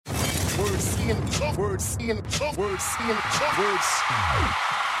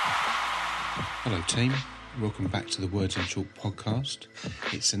Hello team, welcome back to the Words and Chalk podcast.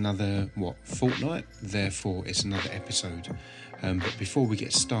 It's another, fortnight? Therefore it's another episode. But before we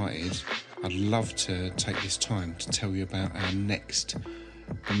get started, I'd love to take this time to tell you about our next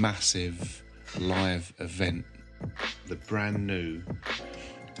massive live event. The brand new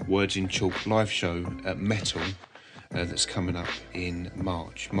Words in Chalk live show at Mudhill that's coming up in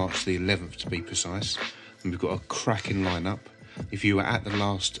March the 11th to be precise. And we've got a cracking lineup. If you were at the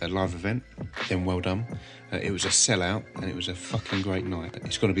last live event, then well done. It was a sellout and it was a fucking great night.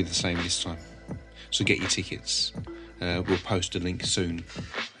 It's going to be the same this time. So get your tickets. We'll post a link soon.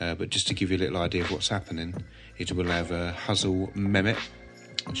 But just to give you a little idea of what's happening, it will have Huzzle Mehmet.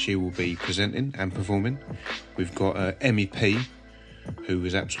 She will be presenting and performing. We've got MEP, who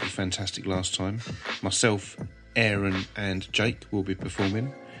was absolutely fantastic last time. Myself, Aaron and Jake will be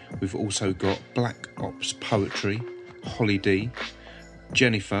performing. We've also got Black Ops Poetry, Holly D,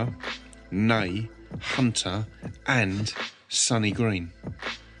 Jennifer, Nay, Hunter and Sunny Green.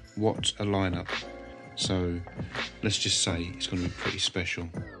 What a lineup. So let's just say it's going to be pretty special.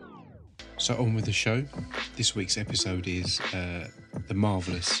 So on with the show. This week's episode is the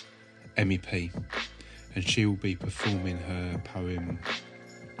marvellous MEP, and she will be performing her poem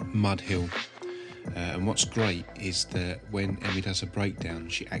Mudhill. And what's great is that when Emmy does a breakdown,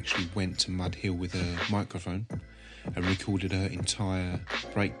 she actually went to Mudhill with a microphone and recorded her entire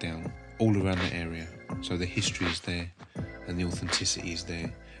breakdown all around the area. So the history is there and the authenticity is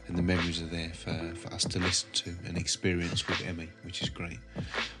there and the memories are there for us to listen to and experience with Emmy, which is great.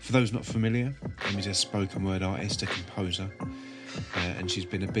 For those not familiar, Emmy's a spoken word artist, a composer, and she's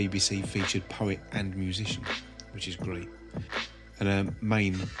been a BBC featured poet and musician, which is great. And her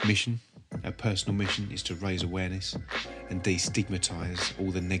main mission, her personal mission, is to raise awareness and destigmatise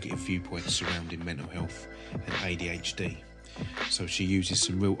all the negative viewpoints surrounding mental health and ADHD. So she uses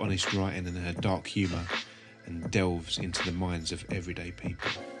some real honest writing and her dark humour and delves into the minds of everyday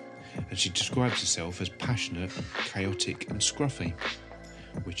people. And she describes herself as passionate, chaotic and scruffy,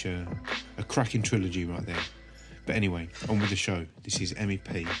 which are a cracking trilogy right there. But anyway, on with the show. This is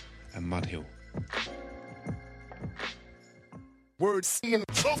MEP and Mudhill. Words.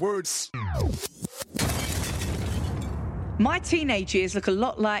 My teenage years look a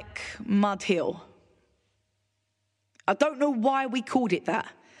lot like Mudhill. I don't know why we called it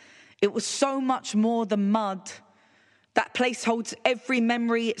that. It was so much more than mud. That place holds every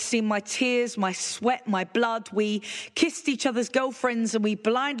memory. It's seen my tears, my sweat, my blood. We kissed each other's girlfriends and we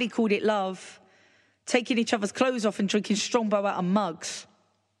blindly called it love, taking each other's clothes off and drinking Strongbow out of mugs.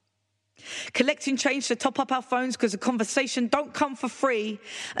 Collecting change to top up our phones because the conversation don't come for free,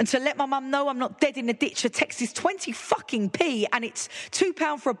 and to let my mum know I'm not dead in the ditch. A text is 20 fucking p and it's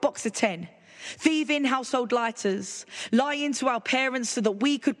 £2 for a box of 10. Thieving household lighters, lying to our parents so that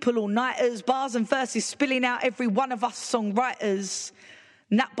we could pull all-nighters, bars and verses spilling out every one of us songwriters,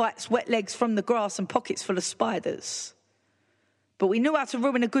 gnat bites, wet legs from the grass and pockets full of spiders. But we knew how to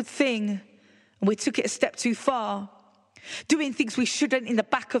ruin a good thing and we took it a step too far. Doing things we shouldn't in the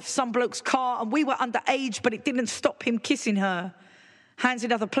back of some bloke's car, and we were underage, but it didn't stop him kissing her. Hands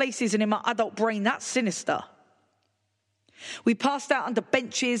in other places, and in my adult brain, that's sinister. We passed out under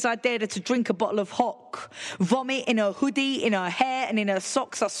benches. I dared her to drink a bottle of hock. Vomit in her hoodie, in her hair, and in her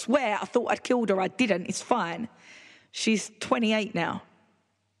socks. I swear I thought I'd killed her. I didn't. It's fine. She's 28 now.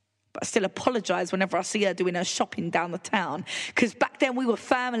 But I still apologise whenever I see her doing her shopping down the town. Because back then we were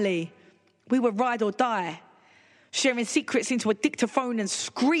family. We were ride or die. Sharing secrets into a dictaphone and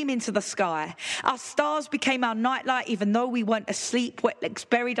screaming to the sky. Our stars became our nightlight even though we weren't asleep, wet legs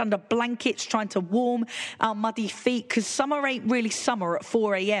buried under blankets trying to warm our muddy feet, because summer ain't really summer at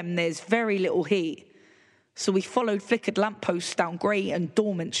 4 a.m, there's very little heat. So we followed flickered lampposts down grey and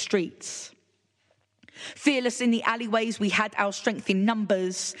dormant streets. Fearless in the alleyways, we had our strength in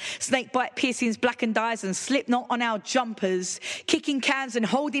numbers. Snakebite piercings, blackened eyes and slipknot on our jumpers. Kicking cans and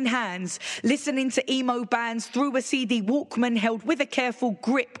holding hands. Listening to emo bands through a CD Walkman held with a careful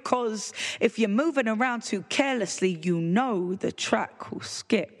grip. Cause if you're moving around too carelessly, you know the track will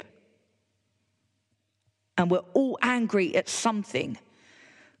skip. And we're all angry at something.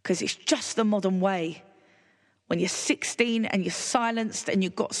 Cause it's just the modern way. When you're 16 and you're silenced and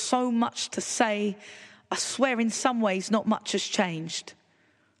you've got so much to say, I swear in some ways not much has changed.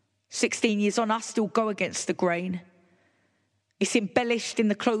 16 years on, I still go against the grain. It's embellished in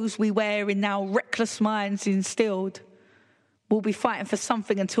the clothes we wear, in our reckless minds instilled. We'll be fighting for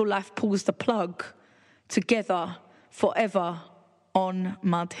something until life pulls the plug. Together, forever, on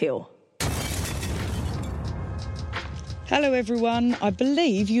Mudhill. Hello everyone, I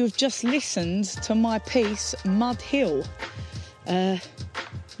believe you have just listened to my piece Mudhill.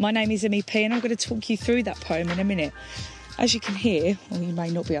 My name is MEP and I'm going to talk you through that poem in a minute. As you can hear, well you may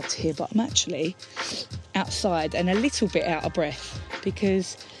not be able to hear, but I'm actually outside and a little bit out of breath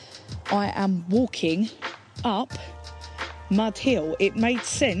because I am walking up Mudhill. It made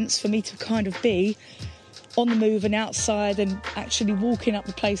sense for me to kind of be on the move and outside and actually walking up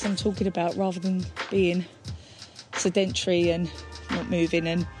the place I'm talking about rather than being sedentary and not moving,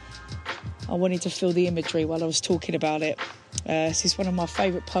 and I wanted to feel the imagery while I was talking about it. This is one of my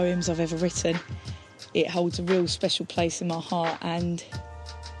favourite poems I've ever written. It holds a real special place in my heart, and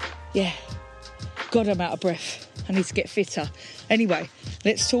yeah, God, I'm out of breath. I need to get fitter. Anyway,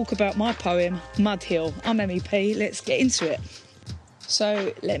 let's talk about my poem, Mudhill. I'm MEP, let's get into it.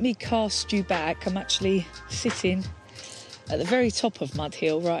 So let me cast you back. I'm actually sitting at the very top of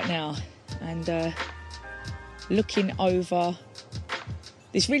Mudhill right now and looking over.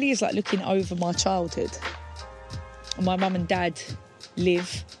 This really is like looking over my childhood. My mum and dad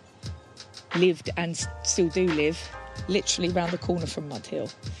lived and still do live literally round the corner from Mudhill.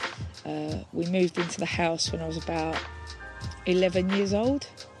 We moved into the house when I was about 11 years old.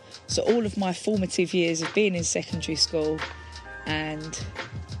 So all of my formative years of being in secondary school and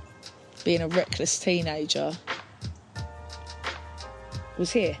being a reckless teenager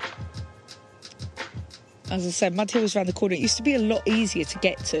was here. As I said, Mudhill was around the corner. It used to be a lot easier to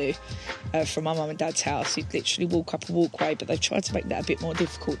get to from my mum and dad's house. You'd literally walk up a walkway, but they've tried to make that a bit more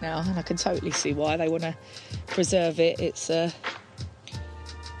difficult now, and I can totally see why. They want to preserve it. It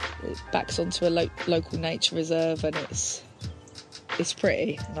backs onto a local nature reserve, and it's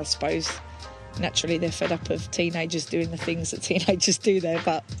pretty. And I suppose naturally they're fed up of teenagers doing the things that teenagers do there,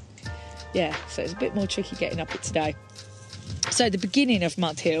 but yeah, so it's a bit more tricky getting up it today. So the beginning of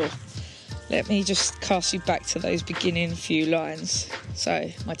Mudhill. Let me just cast you back to those beginning few lines. So,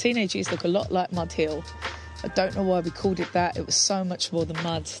 my teenage years look a lot like Mudhill. I don't know why we called it that. It was so much more than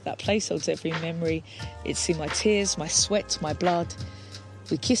mud. That place holds every memory. It's seen my tears, my sweat, my blood.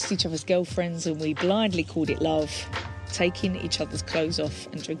 We kissed each other's girlfriends and we blindly called it love, taking each other's clothes off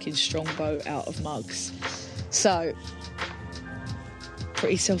and drinking Strongbow out of mugs. So,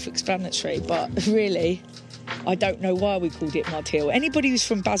 pretty self-explanatory, but really, I don't know why we called it Mudhill. Anybody who's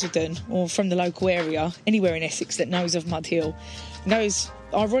from Basildon or from the local area, anywhere in Essex that knows of Mudhill, knows,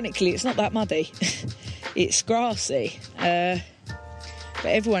 ironically, it's not that muddy. It's grassy. But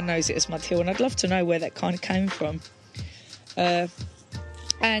everyone knows it as Mudhill, and I'd love to know where that kind of came from.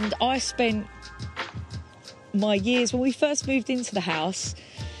 And I spent my years, when we first moved into the house,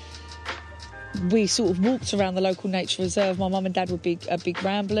 we sort of walked around the local nature reserve. My mum and dad were big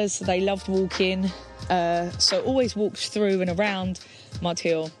ramblers, so they loved walking. So always walked through and around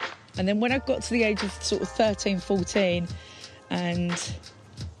Mudhill. And then when I got to the age of sort of 13, 14 and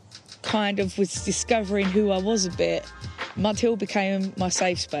kind of was discovering who I was a bit, Mudhill became my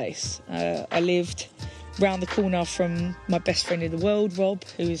safe space. I lived round the corner from my best friend in the world, Rob,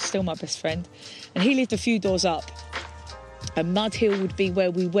 who is still my best friend, and he lived a few doors up. And Mudhill would be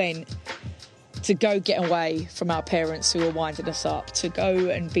where we went to go get away from our parents who were winding us up, to go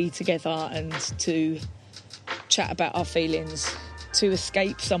and be together and to chat about our feelings, to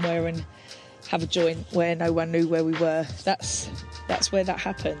escape somewhere and have a joint where no one knew where we were. That's where that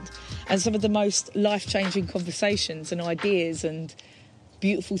happened. And some of the most life-changing conversations and ideas and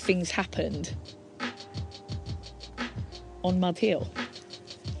beautiful things happened on Mudhill.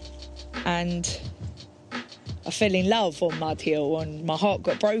 And I fell in love on Mudhill, and my heart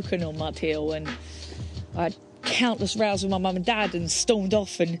got broken on Mudhill, and I had countless rows with my mum and dad and stormed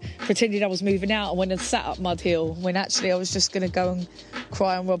off and pretended I was moving out and went and sat up Mudhill when actually I was just going to go and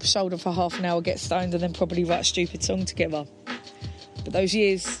cry on Rob's shoulder for half an hour, get stoned, and then probably write a stupid song together. But those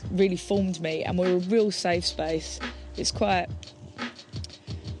years really formed me and were a real safe space. It's quite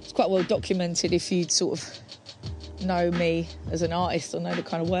well documented if you'd sort of know me as an artist or know the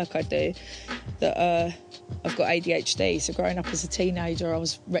kind of work I do, that I've got ADHD, so growing up as a teenager I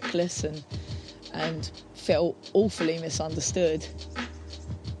was reckless and felt awfully misunderstood,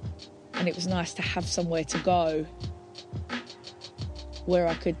 and it was nice to have somewhere to go where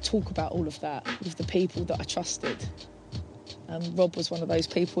I could talk about all of that with the people that I trusted. Rob was one of those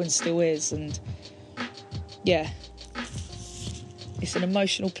people and still is, and yeah, it's an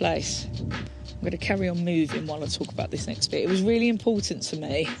emotional place. I'm going to carry on moving while I talk about this next bit. It was really important to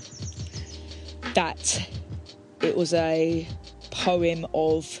me that it was a poem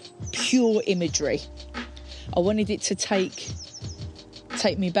of pure imagery. I wanted it to take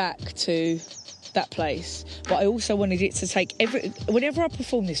me back to that place, but I also wanted it to take whenever I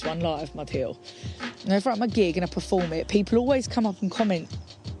perform this one live, Mudhill, whenever I'm at a gig and I perform it, people always come up and comment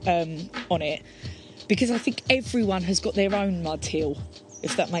on it, because I think everyone has got their own mud hill,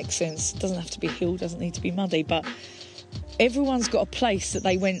 if that makes sense. It doesn't have to be hill, doesn't need to be muddy, but everyone's got a place that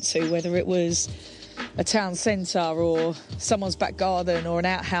they went to, whether it was a town centre or someone's back garden or an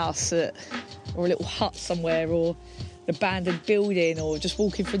outhouse or a little hut somewhere or an abandoned building or just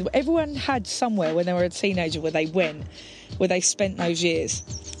walking through everyone had somewhere when they were a teenager where they went, where they spent those years.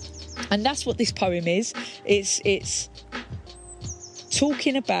 And that's what this poem is. It's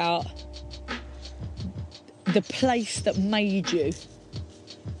talking about the place that made you.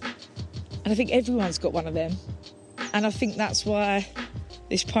 And I think everyone's got one of them. And I think that's why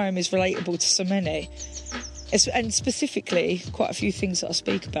this poem is relatable to so many. And specifically, quite a few things that I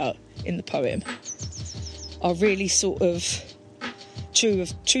speak about in the poem are really sort of true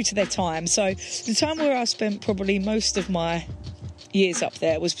to their time. So the time where I spent probably most of my years up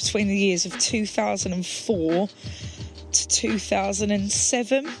there was between the years of 2004 to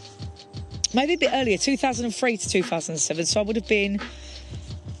 2007. Maybe a bit earlier, 2003 to 2007. So I would have been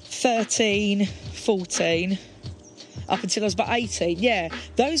 13, 14... up until I was about 18, yeah.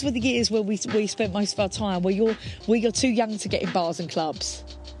 Those were the years where we spent most of our time, where you're too young to get in bars and clubs.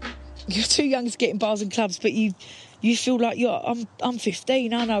 You're too young to get in bars and clubs, but you feel like I'm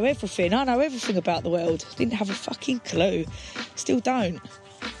 15, I know everything about the world. Didn't have a fucking clue. Still don't.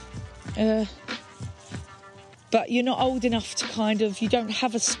 But you're not old enough to you don't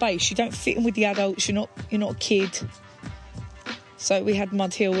have a space, you don't fit in with the adults, you're not a kid. So we had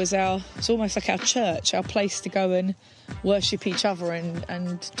Mudhill as it's almost like our church, our place to go and worship each other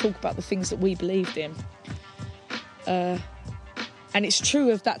and talk about the things that we believed in. And it's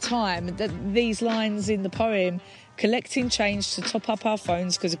true of that time, that these lines in the poem, collecting change to top up our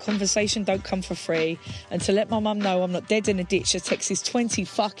phones because a conversation don't come for free, and to let my mum know I'm not dead in a ditch, a text is 20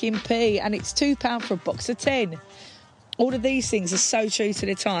 fucking p, and it's £2 for a box of 10. All of these things are so true to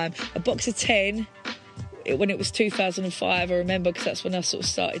the time. A box of 10... when it was 2005, I remember, because that's when I sort of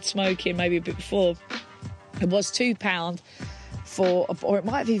started smoking, maybe a bit before. It was £2 or it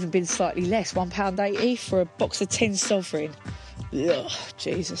might have even been slightly less, £1.80 for a box of 10 sovereign. Ugh,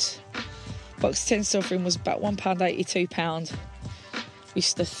 Jesus. Box of 10 sovereign was about £1.80, £2. We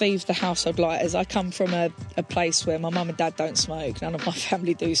used to thieve the household lighters. I come from a place where my mum and dad don't smoke. None of my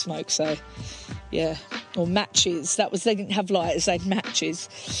family do smoke, so yeah. Or matches. They didn't have lighters, they had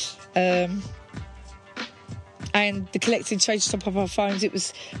matches. And the collecting change to top up our phones, it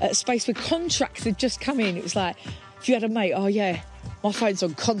was a space where contracts had just come in. It was like, if you had a mate, oh yeah, my phone's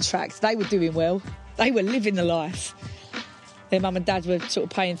on contract. They were doing well. They were living the life. Their mum and dad were sort of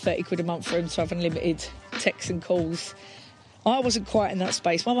paying 30 quid a month for him to have unlimited texts and calls. I wasn't quite in that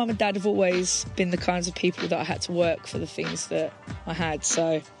space. My mum and dad have always been the kinds of people that I had to work for the things that I had.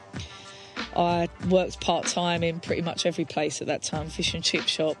 So I worked part-time in pretty much every place at that time. Fish and chip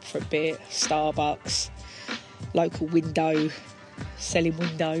shop for a bit, Starbucks, local window, selling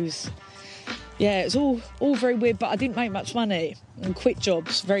windows. Yeah, it was all very weird, but I didn't make much money and quit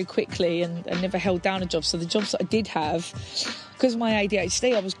jobs very quickly and never held down a job. So the jobs that I did have, because of my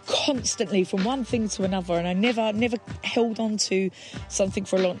ADHD, I was constantly from one thing to another, and I never held on to something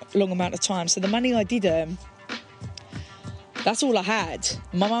for a long amount of time. So the money I did earn, that's all I had.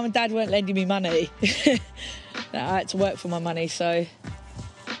 My mum and dad weren't lending me money. I had to work for my money, so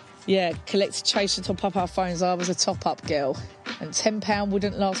yeah, collected change to top up our phones. I was a top-up girl, and £10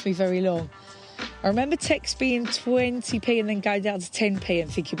 wouldn't last me very long. I remember text being 20p and then going down to 10p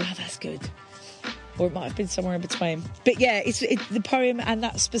and thinking, wow, that's good. Or it might have been somewhere in between. But yeah, the poem, and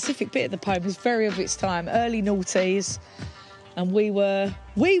that specific bit of the poem is very of its time. Early noughties, and we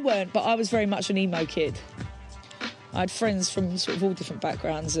weren't, but I was very much an emo kid. I had friends from sort of all different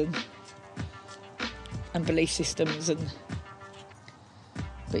backgrounds and belief systems,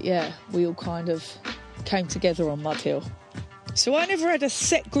 but yeah, we all kind of came together on Mudhill. So I never had a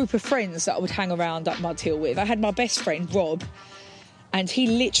set group of friends that I would hang around at Mudhill with. I had my best friend, Rob, and he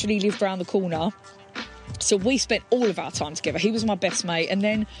literally lived around the corner. So we spent all of our time together. He was my best mate. And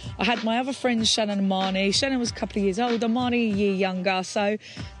then I had my other friends, Shannon and Marnie. Shannon was a couple of years older, Marnie a year younger. So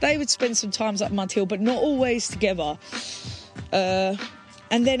they would spend some times at Mudhill, but not always together. And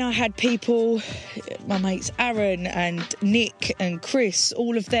then I had people, my mates Aaron and Nick and Chris,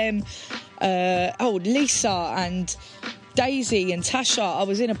 all of them. Lisa and Daisy and Tasha. I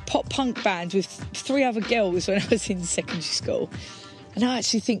was in a pop punk band with 3 other girls when I was in secondary school. And I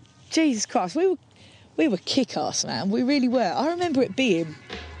actually think, Jesus Christ, we were kick-ass, man. We really were. I remember it being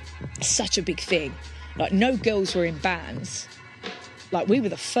such a big thing. Like, no girls were in bands. like we were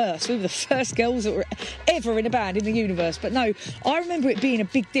the first girls that were ever in a band in the universe. But no, I remember it being a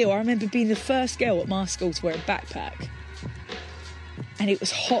big deal. I remember being the first girl at my school to wear a backpack. And it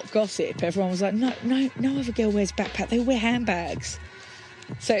was hot gossip. Everyone was like, no other girl wears backpack. They wear handbags.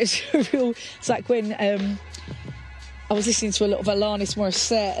 So it's like when I was listening to a lot of Alanis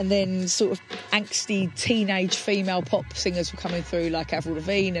Morissette, and then sort of angsty teenage female pop singers were coming through, like Avril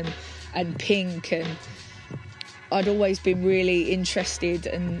Lavigne and Pink, and I'd always been really interested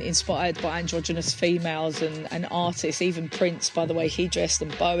and inspired by androgynous females and artists, even Prince, by the way he dressed,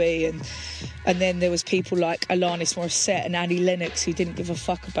 and Bowie, and then there was people like Alanis Morissette and Annie Lennox, who didn't give a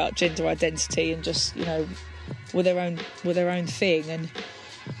fuck about gender identity and just, you know, were their own thing. And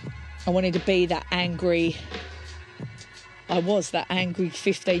I wanted to be that angry. I was that angry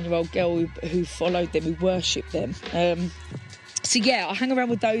 15-year-old girl who followed them, who worshipped them. So yeah, I hang around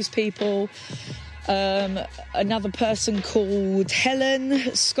with those people. Another person called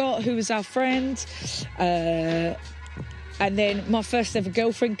Helen Scott, who was our friend. And then my first ever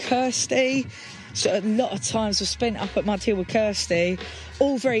girlfriend, Kirsty. So a lot of times were spent up at Mudhill with Kirsty.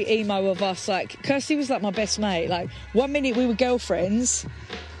 All very emo of us. Like, Kirsty was like my best mate. Like, 1 minute we were girlfriends,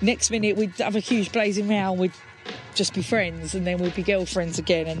 next minute we'd have a huge blazing row, we'd just be friends, and then we'd be girlfriends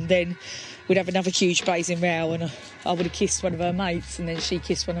again, and then we'd have another huge blazing row, and I would have kissed one of her mates, and then she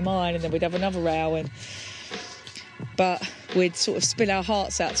kissed one of mine, and then we'd have another row, but we'd sort of spill our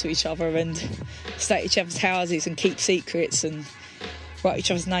hearts out to each other and stay at each other's houses and keep secrets and write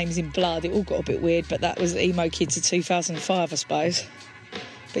each other's names in blood. It all got a bit weird, but that was emo kids of 2005, I suppose.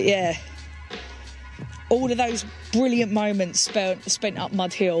 But yeah, all of those brilliant moments spent up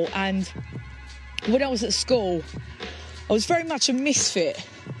Mudhill. And when I was at school, I was very much a misfit.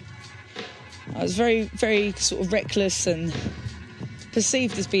 I was very, very sort of reckless and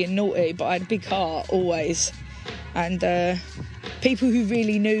perceived as being naughty, but I had a big heart always. And people who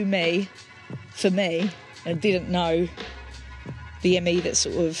really knew me for me and didn't know the me that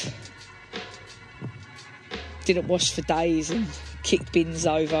sort of didn't wash for days and kicked bins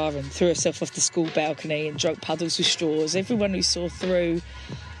over and threw herself off the school balcony and drank puddles with straws. Everyone who saw through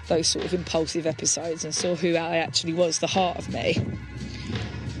those sort of impulsive episodes and saw who I actually was, the heart of me,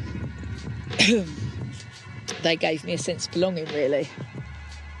 they gave me a sense of belonging, really.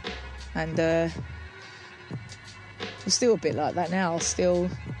 And I'm still a bit like that now.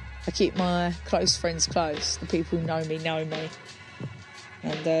 I keep my close friends close. The people who know me.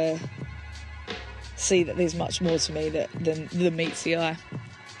 And see that there's much more to me than meets the eye.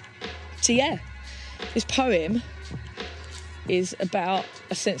 So yeah, this poem is about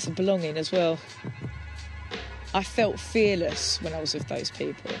a sense of belonging as well. I felt fearless when I was with those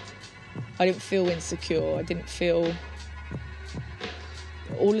people. I didn't feel insecure. I didn't feel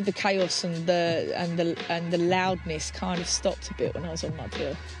all of the chaos and the loudness kind of stopped a bit when I was on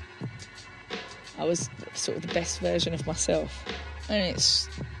Mudhill. I was sort of the best version of myself. And it's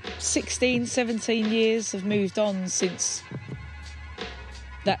 16, 17 years have moved on since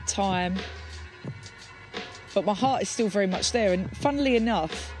that time. But my heart is still very much there. And funnily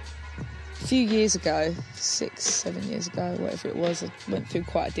enough, a few years ago, 6, 7 years ago, whatever it was, I went through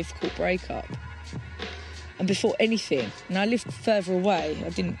quite a difficult breakup. And before anything, and I lived further away, I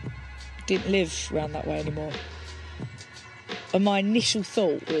didn't live around that way anymore. And my initial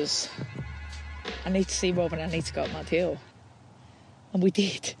thought was, I need to see Rob and I need to go up Mudhill. And we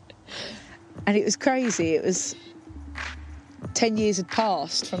did. And it was crazy. It was 10 years had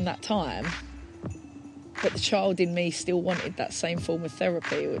passed from that time, but the child in me still wanted that same form of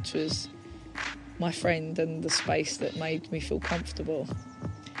therapy, which was my friend and the space that made me feel comfortable.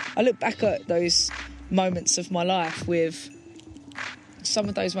 I look back at those moments of my life with some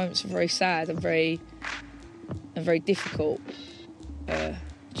of those moments were very sad and very difficult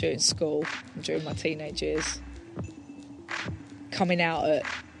during school and during my teenage years. Coming out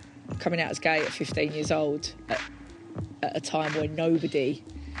as gay at 15 years old at a time when nobody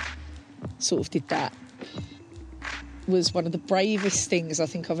sort of did that was one of the bravest things I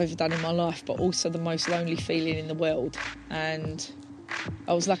think I've ever done in my life, but also the most lonely feeling in the world. And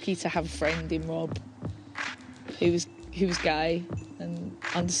I was lucky to have a friend in Rob who was gay and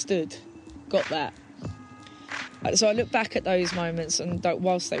understood, got that. So I look back at those moments, and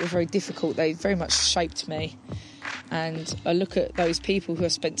whilst they were very difficult, they very much shaped me. And I look at those people who I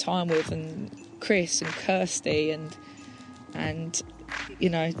spent time with, and Chris and Kirsty and you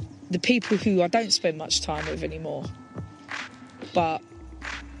know, the people who I don't spend much time with anymore, but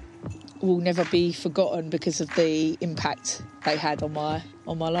will never be forgotten because of the impact they had on my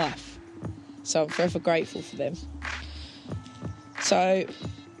life. So I'm forever grateful for them. So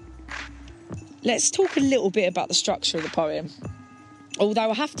let's talk a little bit about the structure of the poem.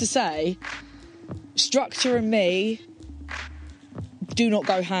 Although I have to say, structure and me do not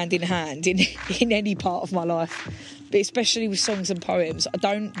go hand in hand in any part of my life, but especially with songs and poems. I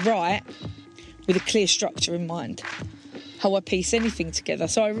don't write with a clear structure in mind, how I piece anything together.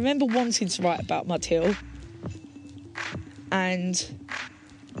 So I remember wanting to write about Mudhill, and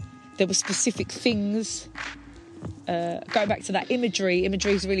there were specific things, going back to that imagery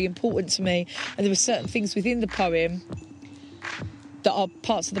is really important to me, and there were certain things within the poem that are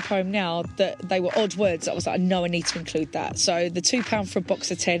parts of the poem now that they were odd words that I was like, no, I need to include that. So the £2 for a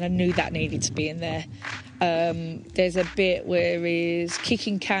box of 10, I knew that needed to be in there. There's a bit where he's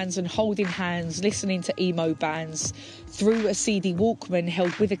kicking cans and holding hands, listening to emo bands through a CD Walkman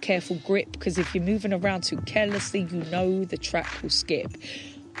held with a careful grip, because if you're moving around too carelessly, you know the track will skip.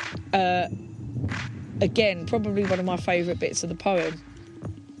 Again, probably one of my favourite bits of the poem.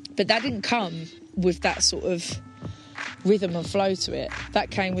 But that didn't come with that sort of rhythm and flow to it.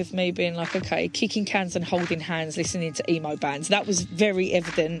 That came with me being like, okay, kicking cans and holding hands, listening to emo bands. That was very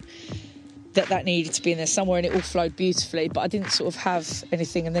evident that needed to be in there somewhere, and it all flowed beautifully, but I didn't sort of have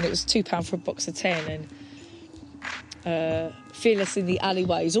anything. And then it was £2 for a box of 10, and fearless in the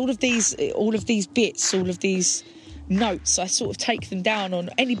alleyways. All of these bits, all of these notes, I sort of take them down on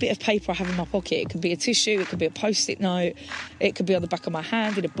any bit of paper I have in my pocket. It could be a tissue, it could be a post-it note, it could be on the back of my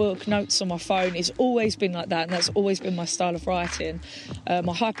hand, in a book, notes on my phone. It's always been like that, and that's always been my style of writing.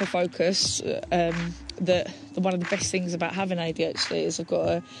 My hyper-focus, the one of the best things about having ADHD is I've got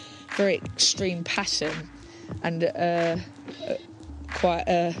a very extreme passion and quite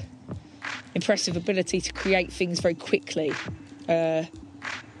a impressive ability to create things very quickly,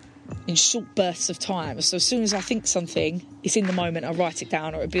 in short bursts of time. So as soon as I think something, it's in the moment, I write it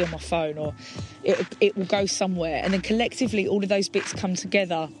down, or it'll be on my phone, or it will go somewhere, and then collectively all of those bits come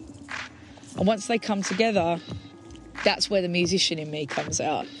together, and once they come together, that's where the musician in me comes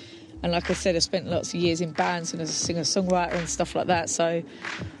out. And like I said, I spent lots of years in bands and as a singer-songwriter and stuff like that, so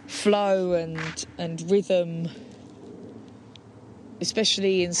flow and rhythm,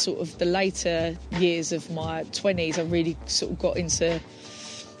 especially in sort of the later years of my 20s, I really sort of got into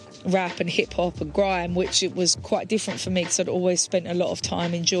rap and hip-hop and grime, which it was quite different for me because I'd always spent a lot of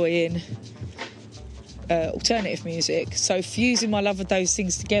time enjoying alternative music. So fusing my love of those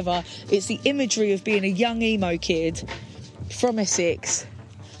things together, it's the imagery of being a young emo kid from Essex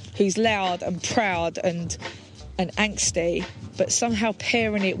who's loud and proud and angsty, but somehow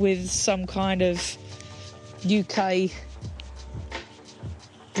pairing it with some kind of UK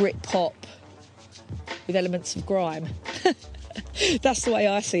Britpop with elements of grime. That's the way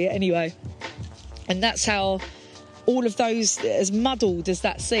I see it anyway. And that's how all of those, as muddled as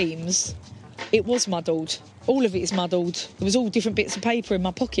that seems, it was muddled. All of it is muddled. It was all different bits of paper in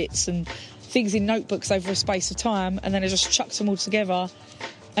my pockets and things in notebooks over a space of time, and then I just chucked them all together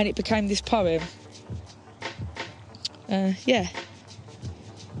and it became this poem. Yeah.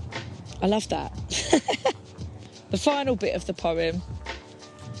 I love that. The final bit of the poem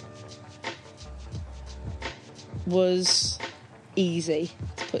was easy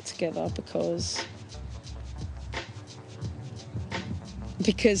to put together because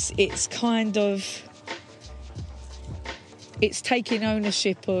it's kind of, it's taking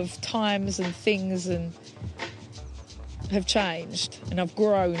ownership of times and things and have changed, and I've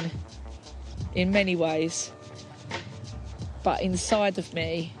grown in many ways, but inside of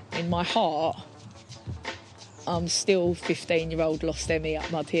me, in my heart, I'm still 15-year-old lost Emmy at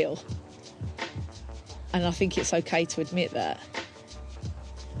Mudhill, and I think it's okay to admit that,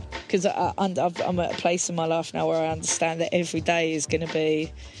 because I'm at a place in my life now where I understand that every day is going to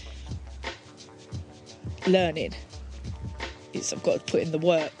be learning. I've got to put in the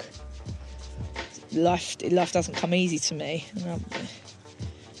work. Life doesn't come easy to me, and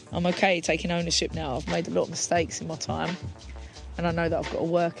I'm okay taking ownership now. I've made a lot of mistakes in my time, and I know that I've got to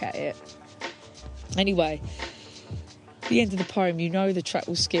work at it. Anyway, at the end of the poem, you know the track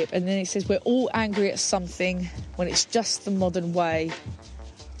will skip, and then it says, we're all angry at something when it's just the modern way.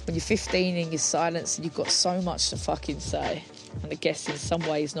 When you're 15 in your silence and you've got so much to fucking say. And I guess in some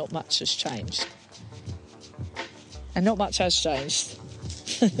ways not much has changed. And not much has changed.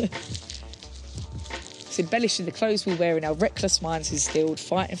 It's embellishing the clothes we wear in our reckless minds instilled,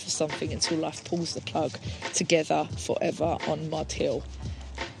 fighting for something until life pulls the plug, together forever on Mudhill.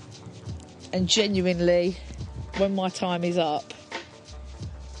 And genuinely, when my time is up,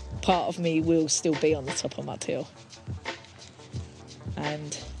 part of me will still be on the top of Mudhill.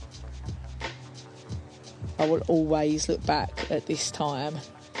 And I will always look back at this time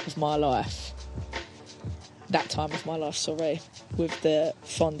of my life, with the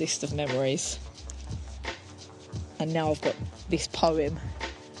fondest of memories. And now I've got this poem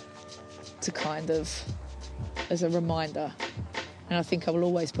to kind of, as a reminder. And I think I will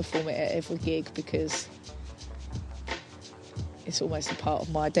always perform it at every gig because it's almost a part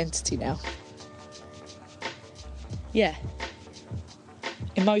of my identity now. Yeah.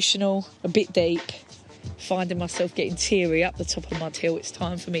 Emotional, a bit deep, finding myself getting teary up the top of Mudhill. It's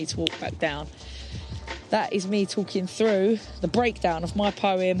time for me to walk back down. That is me talking through the breakdown of my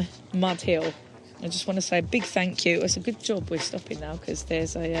poem, Mudhill. I just want to say a big thank you. It's a good job we're stopping now because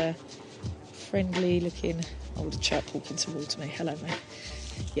there's a friendly-looking older chap walking towards me. Hello, mate.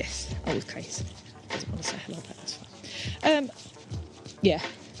 Yes, old case. Doesn't want to say hello, but that's fine. Yeah,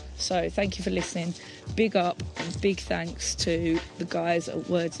 so thank you for listening. Big up and big thanks to the guys at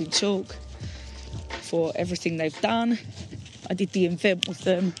Words in Chalk for everything they've done. I did the event with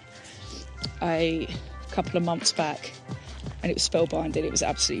them a couple of months back and it was spellbinding. It was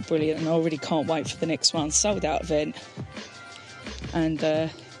absolutely brilliant and I already can't wait for the next one. Sold out event. And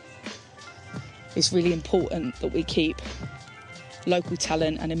it's really important that we keep local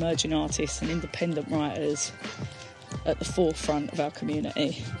talent and emerging artists and independent writers at the forefront of our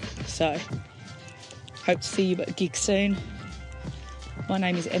community. So, hope to see you at a gig soon. My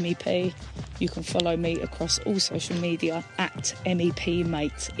name is MEP. You can follow me across all social media at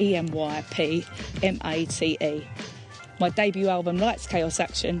MEPMate, EMYPMATE. My debut album, Lights, Chaos,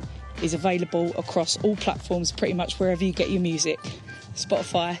 Action, is available across all platforms, pretty much wherever you get your music.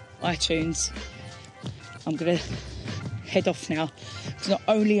 Spotify, iTunes. I'm going to head off now. Because not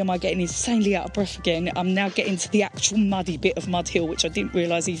only am I getting insanely out of breath again, I'm now getting to the actual muddy bit of Mudhill, which I didn't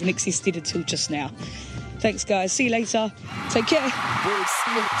realise even existed until just now. Thanks, guys. See you later. Take care.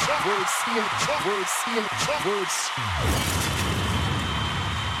 Words.